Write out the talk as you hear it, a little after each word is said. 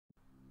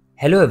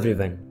Hello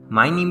everyone,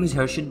 my name is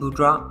Harshit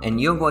Bhutra and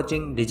you're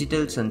watching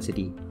Digital Sun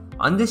City.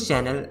 On this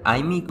channel,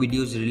 I make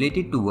videos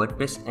related to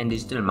WordPress and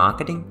digital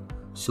marketing.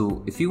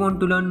 So if you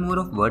want to learn more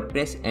of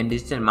WordPress and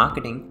digital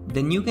marketing,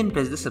 then you can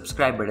press the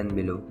subscribe button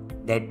below.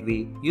 That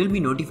way, you'll be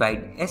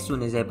notified as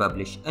soon as I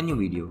publish a new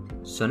video.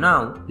 So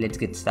now, let's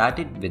get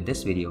started with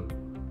this video.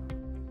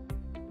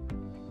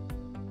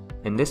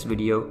 In this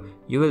video,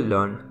 you will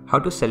learn how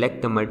to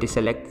select the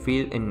Multiselect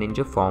field in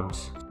Ninja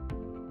Forms.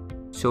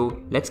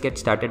 So let's get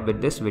started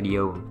with this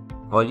video.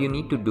 All you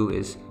need to do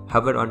is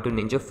hover onto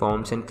Ninja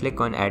Forms and click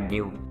on Add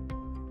New.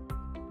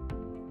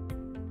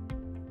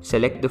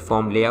 Select the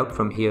form layout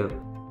from here.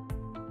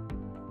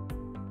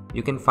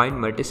 You can find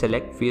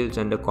Multiselect fields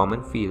under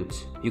Common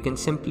Fields. You can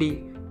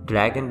simply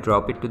drag and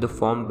drop it to the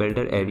form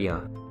builder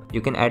area. You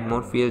can add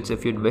more fields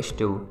if you'd wish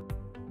to.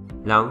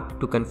 Now,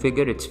 to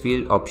configure its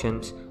field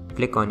options,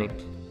 click on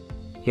it.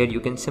 Here you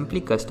can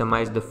simply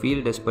customize the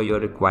field as per your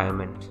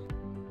requirement.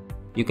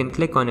 You can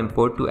click on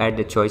Import to add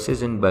the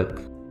choices in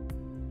bulk.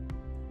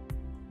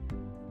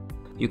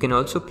 You can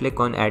also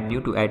click on Add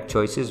New to add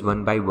choices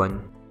one by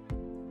one.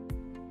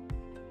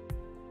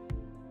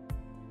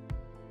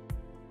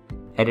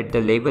 Edit the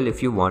label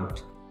if you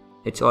want.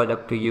 It's all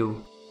up to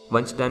you.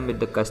 Once done with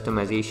the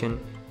customization,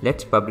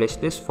 let's publish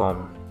this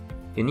form.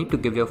 You need to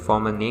give your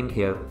form a name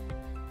here.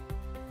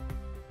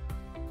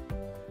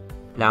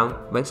 Now,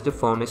 once the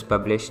form is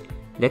published,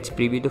 let's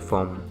preview the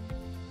form.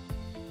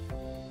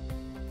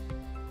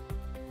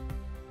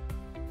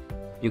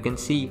 You can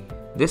see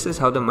this is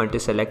how the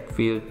Multiselect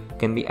field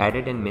can be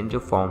added in Ninja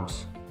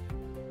Forms.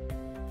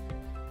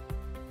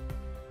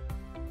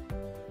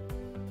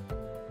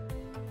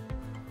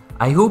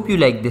 I hope you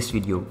like this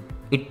video.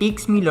 It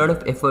takes me a lot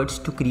of efforts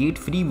to create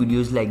free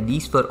videos like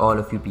these for all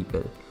of you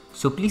people.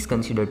 So please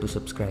consider to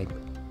subscribe.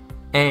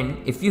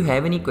 And if you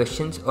have any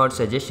questions or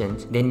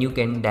suggestions, then you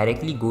can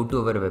directly go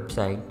to our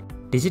website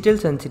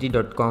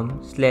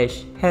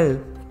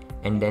digitalsuncity.com/help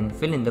and then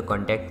fill in the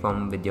contact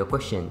form with your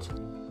questions.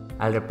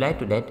 I'll reply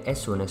to that as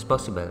soon as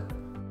possible.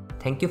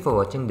 Thank you for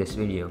watching this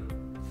video.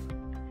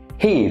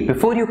 Hey,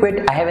 before you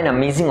quit, I have an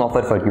amazing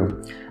offer for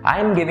you. I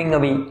am giving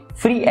away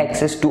free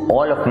access to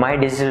all of my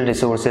digital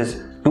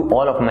resources to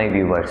all of my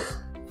viewers.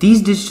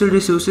 These digital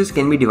resources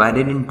can be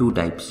divided in two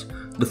types.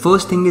 The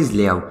first thing is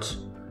layouts.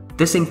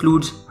 This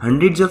includes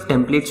hundreds of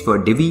templates for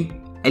Divi,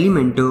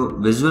 Elementor,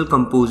 Visual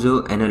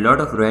Composer and a lot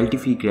of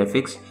royalty-free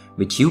graphics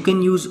which you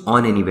can use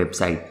on any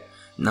website.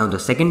 Now the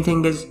second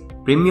thing is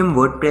premium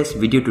WordPress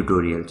video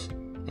tutorials.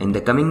 In the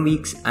coming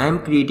weeks, I am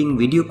creating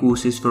video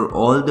courses for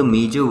all the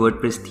major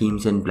WordPress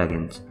themes and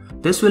plugins.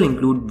 This will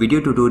include video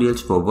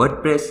tutorials for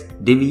WordPress,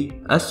 Divi,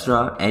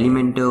 Astra,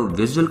 Elementor,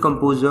 Visual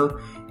Composer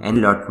and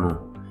a lot more.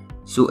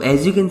 So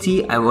as you can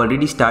see, I've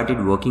already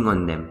started working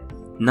on them.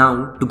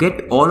 Now, to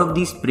get all of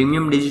these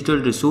premium digital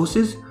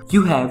resources,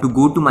 you have to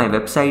go to my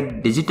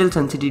website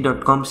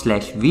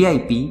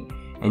digitalsuncity.com/VIP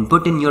and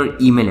put in your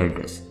email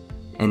address.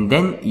 And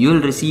then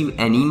you'll receive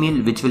an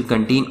email which will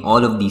contain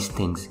all of these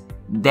things.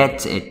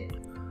 That's it.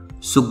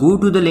 So go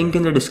to the link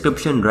in the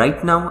description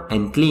right now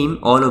and claim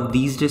all of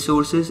these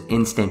resources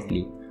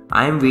instantly.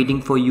 I am waiting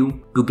for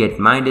you to get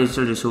my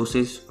digital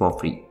resources for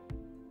free.